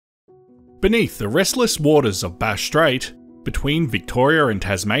Beneath the restless waters of Bass Strait, between Victoria and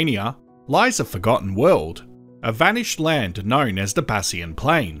Tasmania, lies a forgotten world, a vanished land known as the Bassian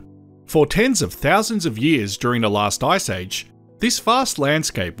Plain. For tens of thousands of years during the last ice age, this vast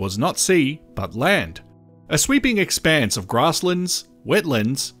landscape was not sea, but land, a sweeping expanse of grasslands,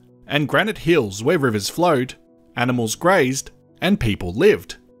 wetlands, and granite hills where rivers flowed, animals grazed, and people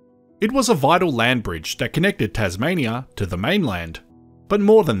lived. It was a vital land bridge that connected Tasmania to the mainland. But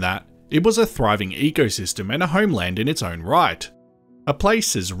more than that, it was a thriving ecosystem and a homeland in its own right. A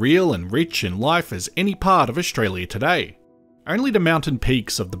place as real and rich in life as any part of Australia today. Only the mountain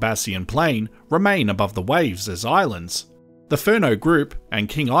peaks of the Bassian Plain remain above the waves as islands. The Furneaux Group and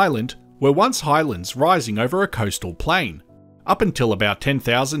King Island were once highlands rising over a coastal plain. Up until about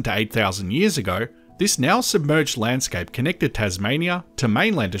 10,000 to 8,000 years ago, this now submerged landscape connected Tasmania to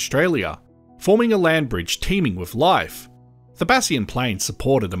mainland Australia, forming a land bridge teeming with life. The Bassian Plain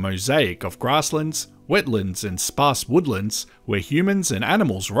supported a mosaic of grasslands, wetlands and sparse woodlands where humans and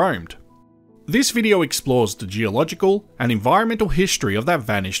animals roamed. This video explores the geological and environmental history of that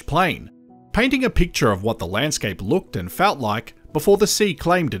vanished plain, painting a picture of what the landscape looked and felt like before the sea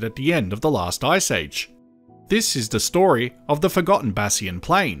claimed it at the end of the last ice age. This is the story of the forgotten Bassian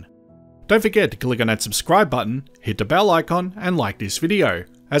Plain. Don't forget to click on that subscribe button, hit the bell icon and like this video,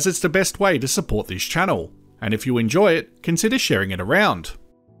 as it's the best way to support this channel. And if you enjoy it, consider sharing it around.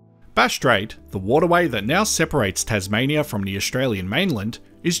 Bass Strait, the waterway that now separates Tasmania from the Australian mainland,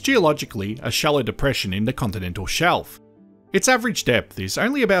 is geologically a shallow depression in the continental shelf. Its average depth is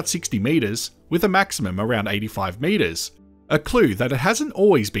only about 60 metres, with a maximum around 85 metres, a clue that it hasn't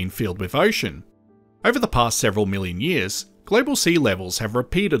always been filled with ocean. Over the past several million years, global sea levels have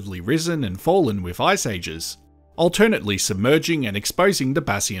repeatedly risen and fallen with ice ages, alternately submerging and exposing the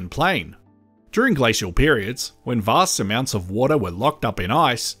Bassian Plain. During glacial periods, when vast amounts of water were locked up in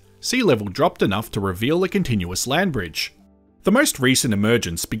ice, sea level dropped enough to reveal a continuous land bridge. The most recent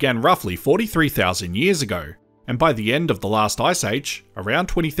emergence began roughly 43,000 years ago, and by the end of the last ice age, around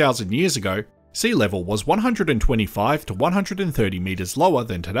 20,000 years ago, sea level was 125 to 130 metres lower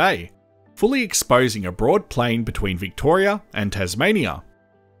than today, fully exposing a broad plain between Victoria and Tasmania.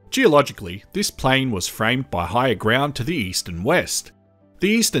 Geologically, this plain was framed by higher ground to the east and west. The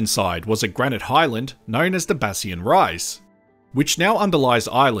eastern side was a granite highland known as the Bassian Rise, which now underlies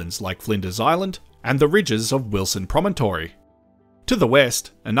islands like Flinders Island and the ridges of Wilson Promontory. To the west,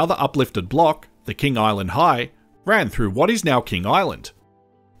 another uplifted block, the King Island High, ran through what is now King Island.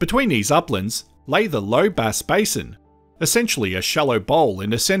 Between these uplands lay the low Bass Basin, essentially a shallow bowl in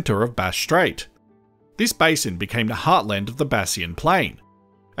the centre of Bass Strait. This basin became the heartland of the Bassian Plain.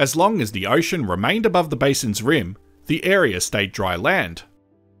 As long as the ocean remained above the basin's rim, the area stayed dry land.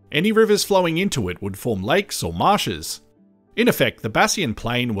 Any rivers flowing into it would form lakes or marshes. In effect, the Bassian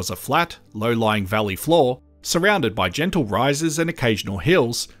Plain was a flat, low-lying valley floor, surrounded by gentle rises and occasional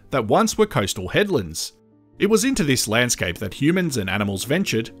hills that once were coastal headlands. It was into this landscape that humans and animals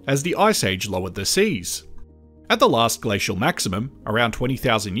ventured as the Ice Age lowered the seas. At the Last Glacial Maximum, around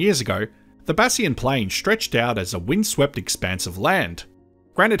 20,000 years ago, the Bassian Plain stretched out as a windswept expanse of land.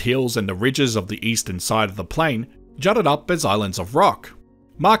 Granite hills and the ridges of the eastern side of the plain jutted up as islands of rock,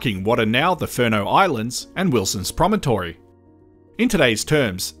 marking what are now the Furneaux Islands and Wilson's Promontory. In today's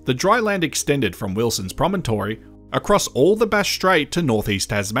terms, the dry land extended from Wilson's Promontory across all the Bass Strait to northeast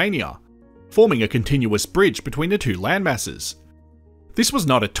Tasmania, forming a continuous bridge between the two landmasses. This was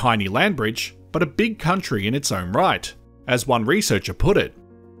not a tiny land bridge, but a big country in its own right, as one researcher put it.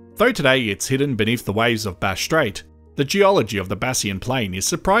 Though today it's hidden beneath the waves of Bass Strait, the geology of the Bassian Plain is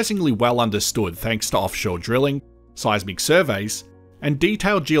surprisingly well understood thanks to offshore drilling, seismic surveys, and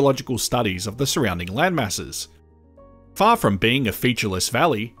detailed geological studies of the surrounding landmasses. Far from being a featureless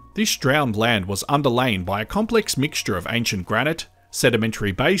valley, this drowned land was underlain by a complex mixture of ancient granite,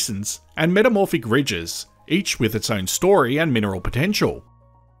 sedimentary basins, and metamorphic ridges, each with its own story and mineral potential.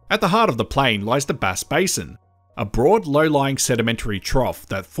 At the heart of the plain lies the Bass Basin, a broad low-lying sedimentary trough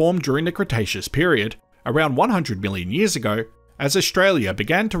that formed during the Cretaceous period, around 100 million years ago, as Australia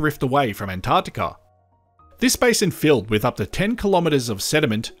began to rift away from Antarctica. This basin filled with up to 10 kilometres of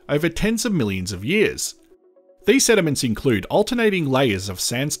sediment over tens of millions of years. These sediments include alternating layers of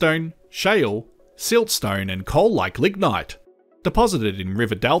sandstone, shale, siltstone and coal-like lignite, deposited in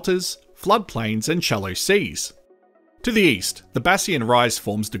river deltas, floodplains and shallow seas. To the east, the Bassian Rise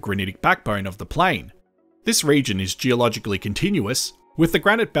forms the granitic backbone of the plain. This region is geologically continuous, with the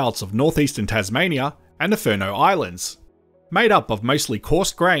granite belts of northeastern Tasmania and the Furneaux Islands, made up of mostly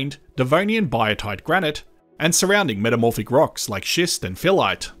coarse-grained Devonian biotite granite and surrounding metamorphic rocks like schist and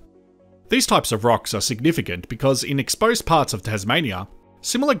phyllite. These types of rocks are significant because in exposed parts of Tasmania,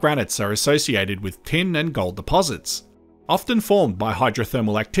 similar granites are associated with tin and gold deposits, often formed by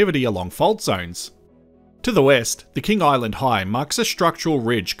hydrothermal activity along fault zones. To the west, the King Island High marks a structural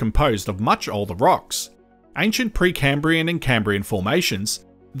ridge composed of much older rocks, ancient Precambrian and Cambrian formations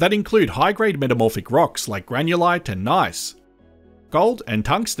that include high-grade metamorphic rocks like granulite and gneiss. Gold and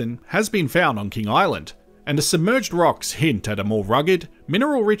tungsten has been found on King Island, and the submerged rocks hint at a more rugged,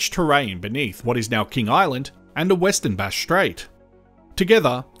 mineral-rich terrain beneath what is now King Island and the western Bass Strait.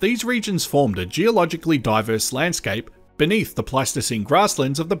 Together, these regions formed a geologically diverse landscape beneath the Pleistocene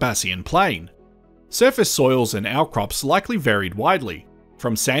grasslands of the Bassian Plain. Surface soils and outcrops likely varied widely,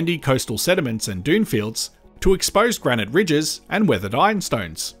 from sandy coastal sediments and dune fields to exposed granite ridges and weathered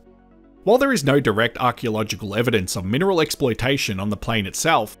ironstones. While there is no direct archaeological evidence of mineral exploitation on the plain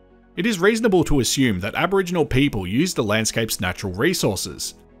itself, it is reasonable to assume that Aboriginal people used the landscape's natural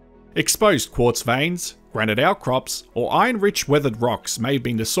resources. Exposed quartz veins, granite outcrops, or iron-rich weathered rocks may have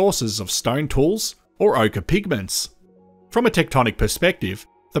been the sources of stone tools or ochre pigments. From a tectonic perspective,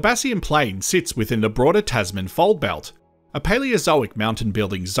 the Bassian Plain sits within the broader Tasman Fold Belt, a Paleozoic mountain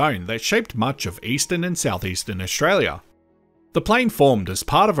building zone that shaped much of eastern and southeastern Australia. The plain formed as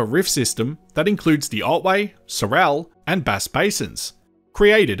part of a rift system that includes the Otway, Sorell, and Bass Basins,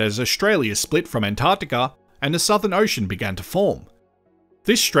 created as Australia split from Antarctica and the Southern Ocean began to form.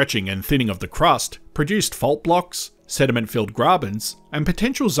 This stretching and thinning of the crust produced fault blocks, sediment-filled grabens, and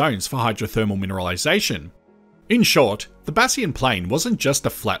potential zones for hydrothermal mineralisation. In short, the Bassian Plain wasn't just a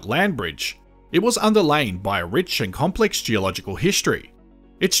flat land bridge, it was underlain by a rich and complex geological history.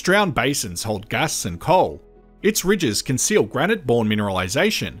 Its drowned basins hold gas and coal, its ridges conceal granite-borne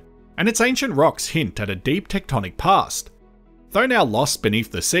mineralisation, and its ancient rocks hint at a deep tectonic past. Though now lost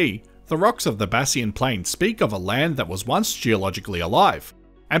beneath the sea, the rocks of the Bassian Plain speak of a land that was once geologically alive,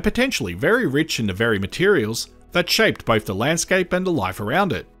 and potentially very rich in the very materials that shaped both the landscape and the life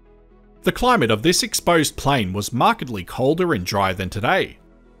around it. The climate of this exposed plain was markedly colder and drier than today.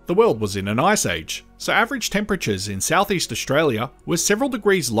 The world was in an ice age, so average temperatures in southeast Australia were several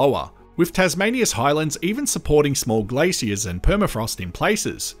degrees lower, with Tasmania's highlands even supporting small glaciers and permafrost in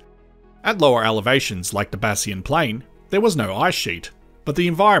places. At lower elevations like the Bassian Plain, there was no ice sheet, but the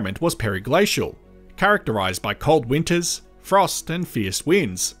environment was periglacial, characterised by cold winters, frost and fierce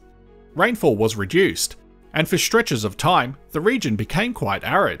winds. Rainfall was reduced, and for stretches of time, the region became quite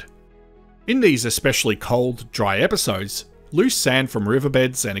arid. In these especially cold, dry episodes, loose sand from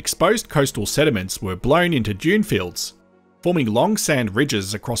riverbeds and exposed coastal sediments were blown into dune fields, forming long sand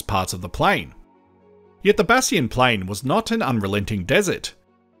ridges across parts of the plain. Yet the Bassian Plain was not an unrelenting desert.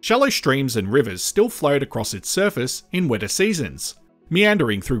 Shallow streams and rivers still flowed across its surface in wetter seasons,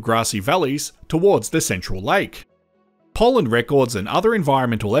 meandering through grassy valleys towards the central lake. Pollen records and other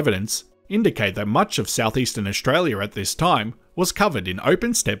environmental evidence indicate that much of southeastern Australia at this time was covered in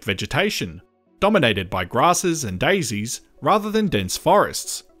open steppe vegetation, dominated by grasses and daisies rather than dense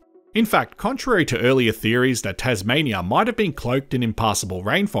forests. In fact, contrary to earlier theories that Tasmania might have been cloaked in impassable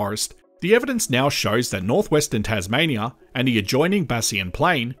rainforest, the evidence now shows that northwestern Tasmania and the adjoining Bassian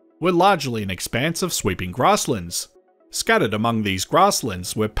Plain were largely an expanse of sweeping grasslands. Scattered among these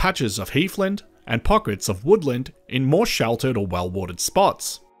grasslands were patches of heathland and pockets of woodland in more sheltered or well-watered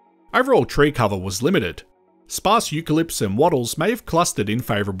spots. Overall tree cover was limited. Sparse eucalypts and wattles may have clustered in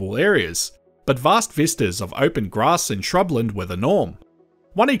favourable areas, but vast vistas of open grass and shrubland were the norm.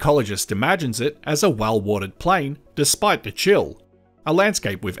 One ecologist imagines it as a well-watered plain despite the chill, a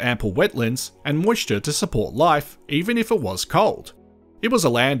landscape with ample wetlands and moisture to support life even if it was cold. It was a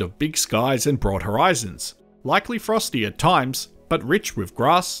land of big skies and broad horizons, likely frosty at times, but rich with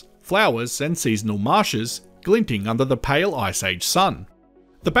grass, flowers and seasonal marshes glinting under the pale Ice Age sun.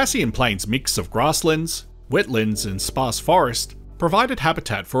 The Bassian Plain's mix of grasslands, wetlands and sparse forest provided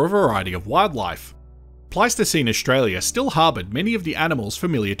habitat for a variety of wildlife. Pleistocene Australia still harboured many of the animals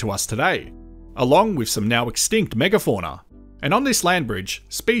familiar to us today, along with some now extinct megafauna, and on this land bridge,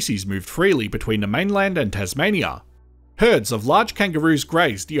 species moved freely between the mainland and Tasmania. Herds of large kangaroos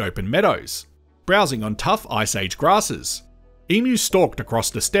grazed the open meadows, browsing on tough Ice Age grasses. Emus stalked across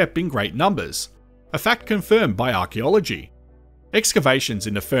the steppe in great numbers, a fact confirmed by archaeology. Excavations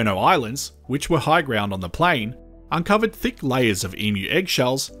in the Furneaux Islands, which were high ground on the plain, uncovered thick layers of emu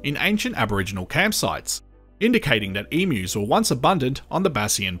eggshells in ancient Aboriginal campsites, indicating that emus were once abundant on the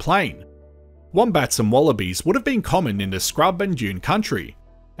Bassian Plain. Wombats and wallabies would have been common in the scrub and dune country,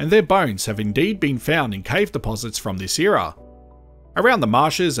 and their bones have indeed been found in cave deposits from this era. Around the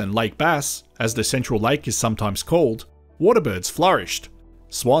marshes and Lake Bass, as the central lake is sometimes called, waterbirds flourished.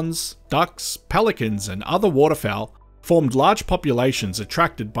 Swans, ducks, pelicans and other waterfowl formed large populations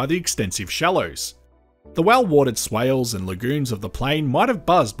attracted by the extensive shallows. The well-watered swales and lagoons of the plain might have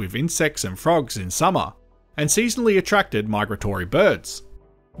buzzed with insects and frogs in summer, and seasonally attracted migratory birds.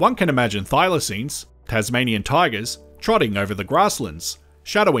 One can imagine thylacines, Tasmanian tigers, trotting over the grasslands,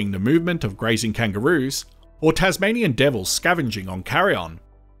 shadowing the movement of grazing kangaroos, or Tasmanian devils scavenging on carrion.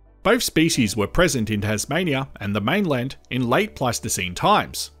 Both species were present in Tasmania and the mainland in late Pleistocene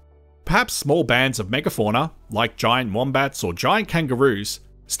times. Perhaps small bands of megafauna, like giant wombats or giant kangaroos,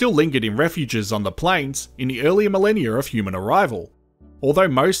 still lingered in refuges on the plains in the earlier millennia of human arrival, although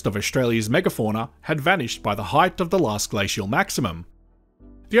most of Australia's megafauna had vanished by the height of the Last Glacial Maximum.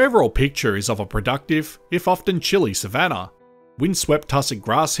 The overall picture is of a productive, if often chilly savanna, windswept tussock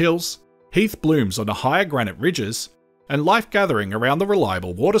grass hills, heath blooms on the higher granite ridges, and life gathering around the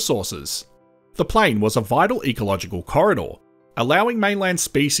reliable water sources. The plain was a vital ecological corridor, allowing mainland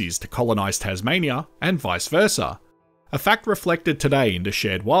species to colonise Tasmania and vice versa, a fact reflected today in the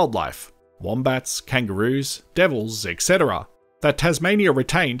shared wildlife, wombats, kangaroos, devils, etc., that Tasmania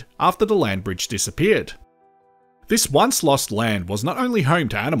retained after the land bridge disappeared. This once lost land was not only home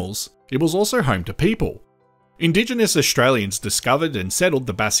to animals, it was also home to people. Indigenous Australians discovered and settled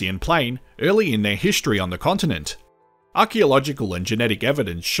the Bassian Plain early in their history on the continent. Archaeological and genetic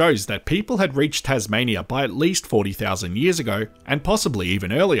evidence shows that people had reached Tasmania by at least 40,000 years ago, and possibly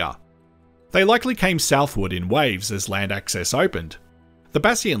even earlier. They likely came southward in waves as land access opened. The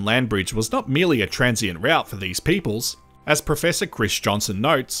Bassian land bridge was not merely a transient route for these peoples. As Professor Chris Johnson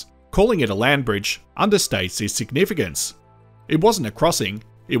notes, calling it a land bridge understates its significance. It wasn't a crossing,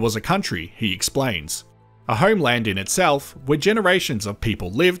 it was a country, he explains. A homeland in itself where generations of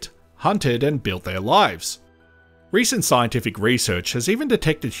people lived, hunted and built their lives. Recent scientific research has even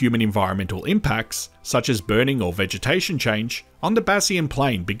detected human environmental impacts, such as burning or vegetation change, on the Bassian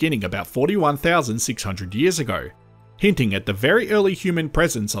Plain beginning about 41,600 years ago, hinting at the very early human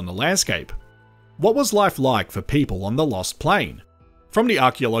presence on the landscape. What was life like for people on the lost plain? From the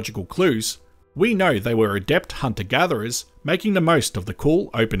archaeological clues, we know they were adept hunter-gatherers, making the most of the cool,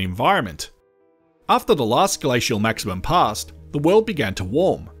 open environment. After the last glacial maximum passed, the world began to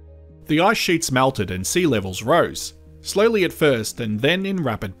warm. The ice sheets melted and sea levels rose, slowly at first and then in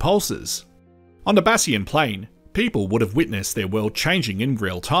rapid pulses. On the Bassian Plain, people would have witnessed their world changing in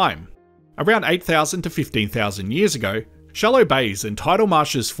real time. Around 8,000 to 15,000 years ago, shallow bays and tidal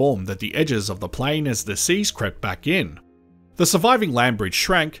marshes formed at the edges of the plain as the seas crept back in. The surviving land bridge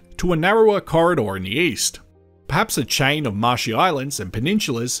shrank to a narrower corridor in the east, perhaps a chain of marshy islands and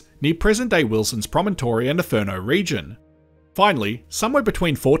peninsulas near present-day Wilson's Promontory and the Furneaux region. Finally, somewhere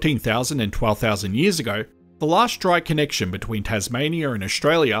between 14,000 and 12,000 years ago, the last dry connection between Tasmania and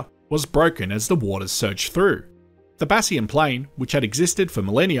Australia was broken as the waters surged through. The Bassian Plain, which had existed for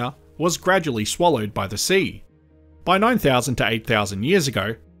millennia, was gradually swallowed by the sea. By 9,000 to 8,000 years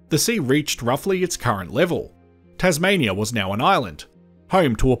ago, the sea reached roughly its current level. Tasmania was now an island,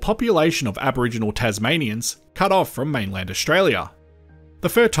 home to a population of Aboriginal Tasmanians cut off from mainland Australia. The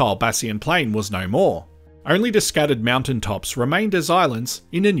fertile Bassian Plain was no more. Only the scattered mountain tops remained as islands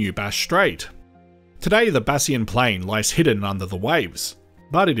in the new Bass Strait. Today the Bassian Plain lies hidden under the waves,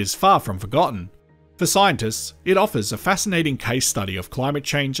 but it is far from forgotten. For scientists, it offers a fascinating case study of climate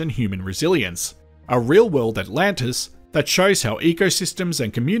change and human resilience, a real-world Atlantis that shows how ecosystems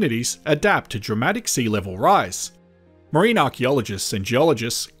and communities adapt to dramatic sea level rise. Marine archaeologists and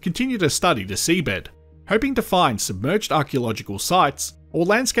geologists continue to study the seabed, hoping to find submerged archaeological sites or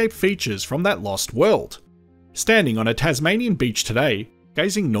landscape features from that lost world. Standing on a Tasmanian beach today,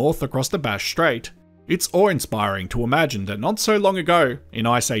 gazing north across the Bass Strait, it's awe-inspiring to imagine that not so long ago, in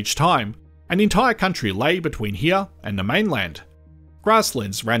Ice Age time, an entire country lay between here and the mainland.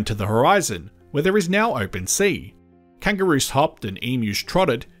 Grasslands ran to the horizon, where there is now open sea. Kangaroos hopped and emus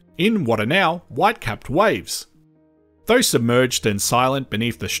trotted in what are now white-capped waves. Though submerged and silent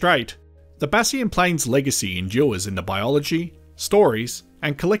beneath the strait, the Bassian Plain's legacy endures in the biology, stories,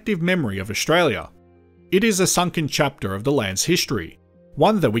 and collective memory of Australia. It is a sunken chapter of the land's history,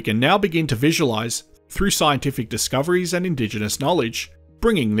 one that we can now begin to visualise through scientific discoveries and Indigenous knowledge,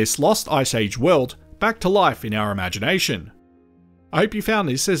 bringing this lost Ice Age world back to life in our imagination. I hope you found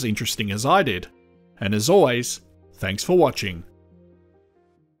this as interesting as I did, and as always, thanks for watching.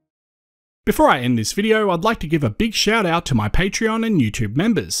 Before I end this video, I'd like to give a big shout out to my Patreon and YouTube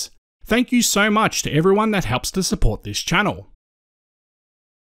members. Thank you so much to everyone that helps to support this channel.